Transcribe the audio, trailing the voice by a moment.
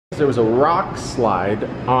there was a rock slide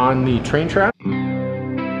on the train track.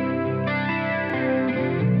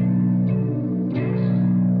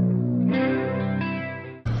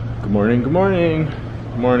 Good morning, good morning,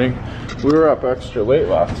 good morning. We were up extra late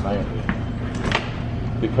last night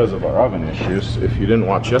because of our oven issues. If you didn't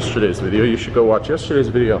watch yesterday's video, you should go watch yesterday's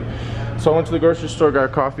video. So I went to the grocery store,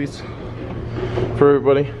 got coffees for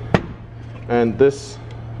everybody. And this,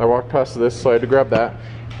 I walked past this, so I had to grab that.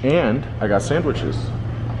 And I got sandwiches.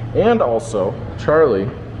 And also, Charlie,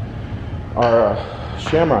 our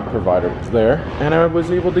Shamrock provider, was there. And I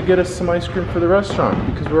was able to get us some ice cream for the restaurant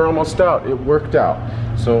because we were almost out. It worked out.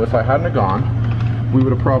 So if I hadn't have gone, we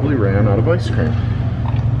would have probably ran out of ice cream.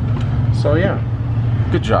 So yeah,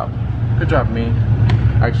 good job. Good job, me.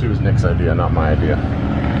 Actually, it was Nick's idea, not my idea.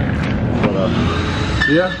 But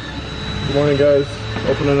yeah, good morning, guys.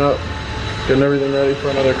 Opening up, getting everything ready for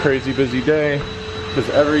another crazy busy day. Because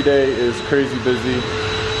every day is crazy busy.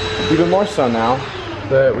 Even more so now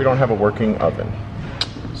that we don't have a working oven.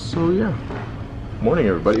 So yeah, morning,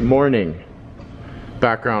 everybody. Morning.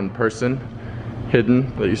 Background person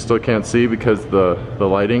hidden that you still can't see because the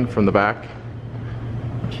lighting from the back.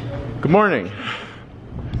 Good morning.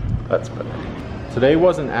 That's better. Today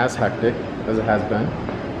wasn't as hectic as it has been.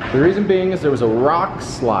 The reason being is there was a rock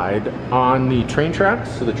slide on the train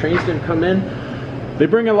tracks, so the trains didn't come in. They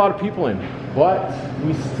bring a lot of people in, but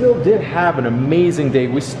we still did have an amazing day.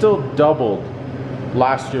 We still doubled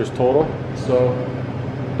last year's total, so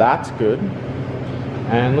that's good.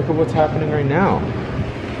 And look at what's happening right now.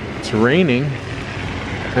 It's raining,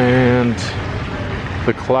 and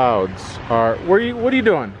the clouds are. What are you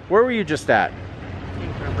doing? Where were you just at?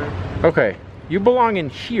 Okay, you belong in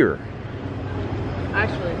here.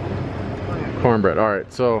 Actually, cornbread. All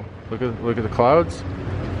right, so look at the clouds.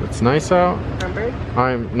 It's nice out.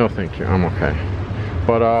 cornbread? No, thank you. I'm okay.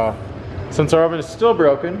 But since our oven is still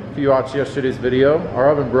broken, if you watched yesterday's video, our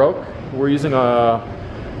oven broke. We're using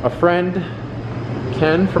a friend,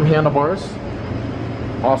 Ken from Handlebars,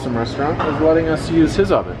 awesome restaurant, is letting us use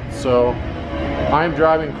his oven. So I'm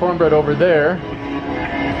driving cornbread over there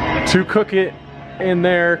to cook it in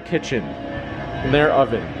their kitchen, in their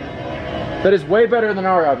oven. That is way better than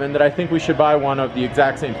our oven, that I think we should buy one of the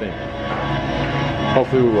exact same thing.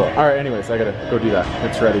 Hopefully we will. All right, anyways, I gotta go do that.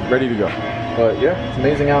 It's ready to go. But yeah, it's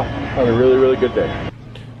amazing out. Had a really good day.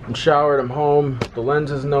 I'm showered, I'm home. The lens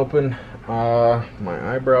isn't open.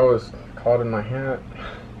 My eyebrow is caught in my hat.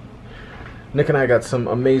 Nick and I got some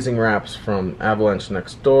amazing wraps from Avalanche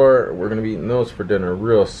Next Door. We're gonna be eating those for dinner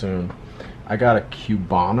real soon. I got a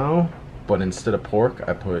Cubano, but instead of pork,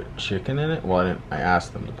 I put chicken in it. Well, I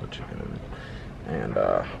asked them to put chicken in it. And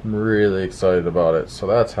I'm really excited about it. So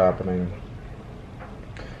that's happening.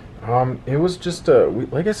 It was just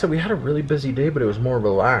like I said, we had a really busy day, but it was more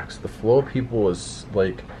relaxed. The flow of people was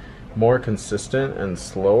like more consistent and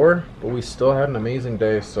slower, but we still had an amazing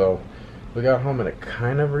day. So we got home at a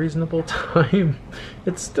kind of reasonable time.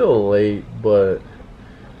 It's still late, but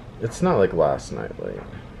it's not like last night late.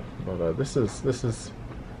 But this is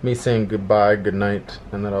me saying goodbye, good night,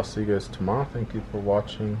 and then I'll see you guys tomorrow. Thank you for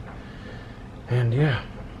watching, and yeah,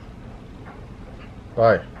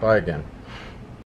 bye again.